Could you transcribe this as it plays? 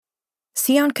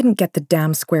Siyon couldn't get the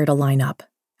damn square to line up,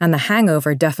 and the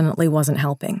hangover definitely wasn't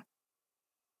helping.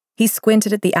 He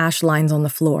squinted at the ash lines on the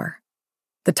floor,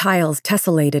 the tiles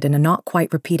tessellated in a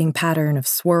not-quite-repeating pattern of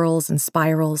swirls and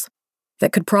spirals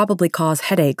that could probably cause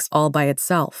headaches all by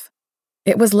itself.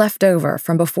 It was left over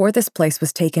from before this place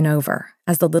was taken over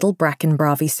as the little Bracken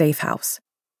Bravi safe house,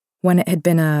 when it had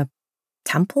been a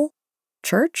temple?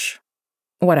 Church?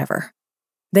 Whatever.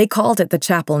 They called it the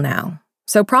chapel now,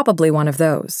 so probably one of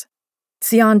those.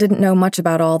 Siyon didn't know much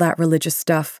about all that religious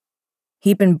stuff.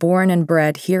 He'd been born and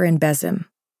bred here in Bezim,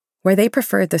 where they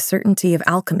preferred the certainty of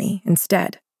alchemy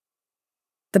instead.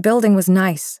 The building was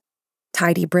nice.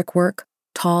 Tidy brickwork,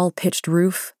 tall pitched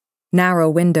roof, narrow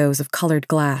windows of colored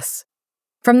glass.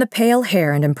 From the pale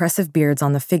hair and impressive beards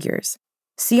on the figures,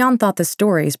 Siyon thought the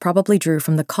stories probably drew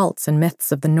from the cults and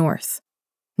myths of the north,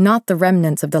 not the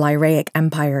remnants of the Lyraic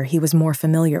Empire he was more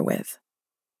familiar with.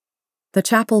 The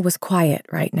chapel was quiet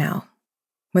right now,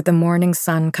 with the morning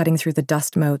sun cutting through the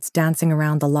dust motes dancing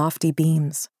around the lofty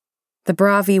beams. The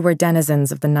bravi were denizens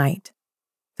of the night,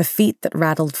 the feet that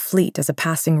rattled fleet as a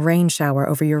passing rain shower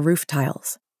over your roof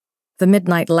tiles, the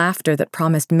midnight laughter that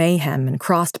promised mayhem and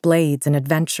crossed blades and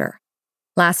adventure.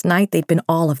 Last night they'd been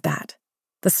all of that,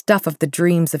 the stuff of the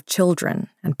dreams of children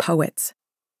and poets,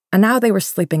 and now they were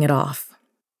sleeping it off.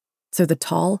 So the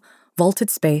tall, vaulted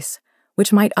space,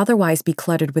 which might otherwise be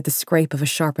cluttered with the scrape of a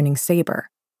sharpening saber,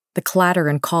 the clatter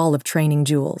and call of training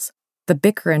jewels, the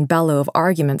bicker and bellow of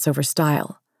arguments over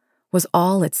style, was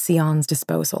all at Siyon's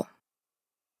disposal.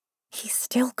 He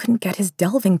still couldn't get his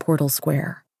delving portal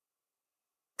square.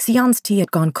 Siyon's tea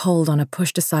had gone cold on a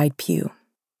pushed-aside pew.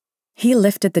 He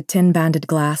lifted the tin-banded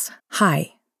glass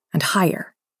high and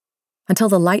higher, until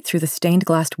the light through the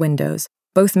stained-glassed windows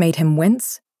both made him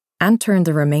wince and turned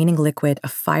the remaining liquid a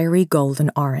fiery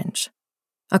golden orange,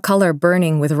 a color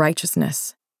burning with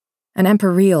righteousness, an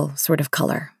imperial sort of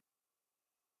color.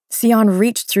 Siyon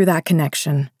reached through that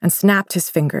connection and snapped his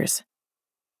fingers,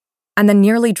 and then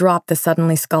nearly dropped the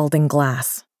suddenly scalding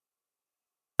glass.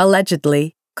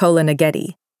 Allegedly, Kola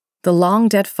Nagedi, the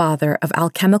long-dead father of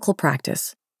alchemical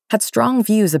practice, had strong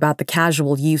views about the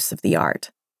casual use of the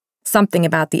art, something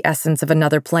about the essence of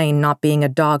another plane not being a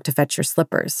dog to fetch your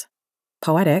slippers.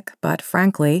 Poetic, but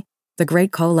frankly, the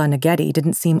great Kola Nagedi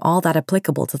didn't seem all that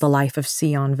applicable to the life of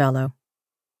Siyon Velo.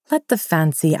 Let the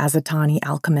fancy Azatani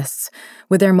alchemists,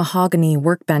 with their mahogany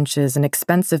workbenches and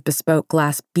expensive bespoke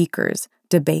glass beakers,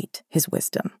 debate his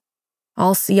wisdom.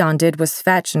 All Siyon did was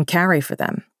fetch and carry for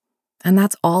them, and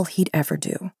that's all he'd ever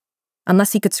do,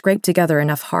 unless he could scrape together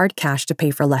enough hard cash to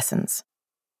pay for lessons.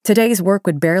 Today's work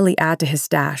would barely add to his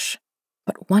stash,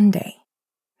 but one day,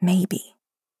 maybe.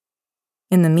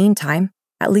 In the meantime,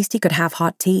 at least he could have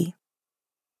hot tea.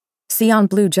 Siyon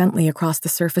blew gently across the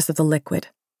surface of the liquid,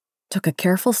 took a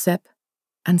careful sip,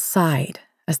 and sighed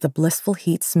as the blissful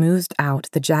heat smoothed out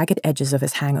the jagged edges of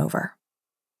his hangover.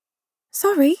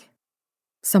 "Sorry,"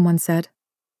 someone said.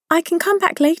 "I can come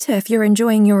back later if you're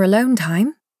enjoying your alone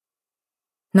time."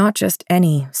 Not just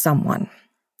any someone.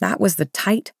 That was the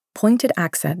tight, pointed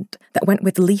accent that went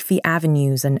with leafy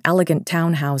avenues and elegant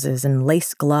townhouses and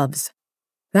lace gloves.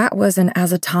 That was an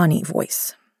Azatani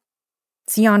voice.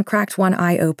 Siyon cracked one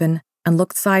eye open and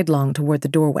looked sidelong toward the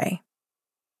doorway.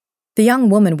 The young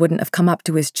woman wouldn't have come up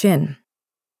to his chin,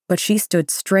 but she stood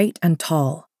straight and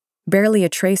tall, barely a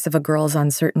trace of a girl's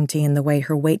uncertainty in the way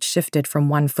her weight shifted from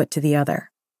one foot to the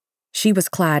other. She was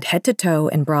clad head to toe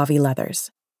in bravi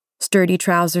leathers, sturdy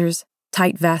trousers,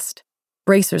 tight vest,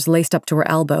 bracers laced up to her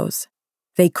elbows.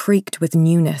 They creaked with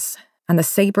newness, and the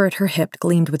saber at her hip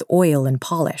gleamed with oil and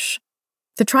polish.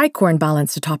 The tricorn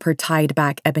balanced atop her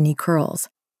tied-back ebony curls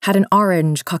had an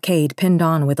orange cockade pinned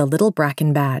on with a little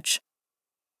bracken badge.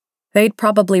 They'd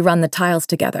probably run the tiles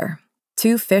together,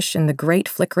 two fish in the great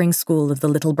flickering school of the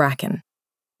Little Bracken.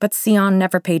 But Siyon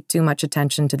never paid too much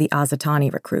attention to the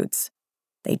Azatani recruits.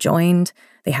 They joined,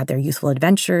 they had their youthful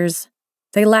adventures,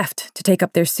 they left to take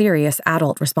up their serious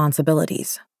adult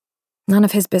responsibilities. None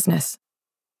of his business.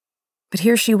 But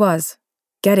here she was,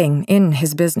 getting in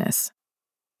his business.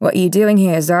 "What are you doing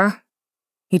here, sir?"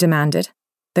 he demanded,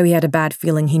 though he had a bad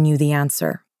feeling he knew the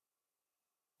answer.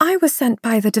 "I was sent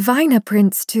by the Diviner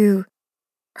Prince to—"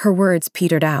 Her words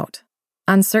petered out,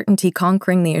 uncertainty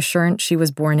conquering the assurance she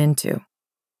was born into.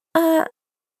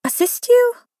 Assist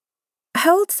you?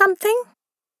 Hold something?"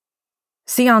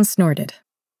 Siyon snorted.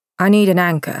 "I need an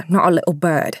anchor, not a little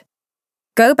bird.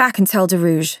 Go back and tell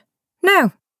Derouge."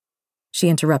 "No," she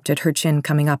interrupted, her chin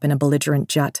coming up in a belligerent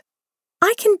jut.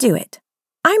 "I can do it.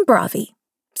 I'm bravi,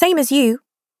 same as you."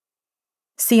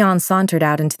 Siyon sauntered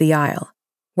out into the aisle,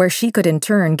 where she could in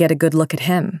turn get a good look at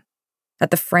him.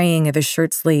 at the fraying of his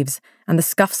shirt sleeves and the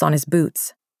scuffs on his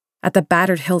boots, at the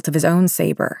battered hilt of his own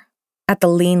saber, at the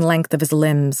lean length of his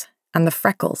limbs and the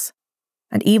freckles,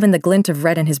 and even the glint of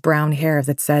red in his brown hair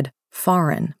that said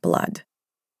foreign blood,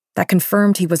 that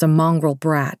confirmed he was a mongrel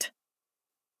brat,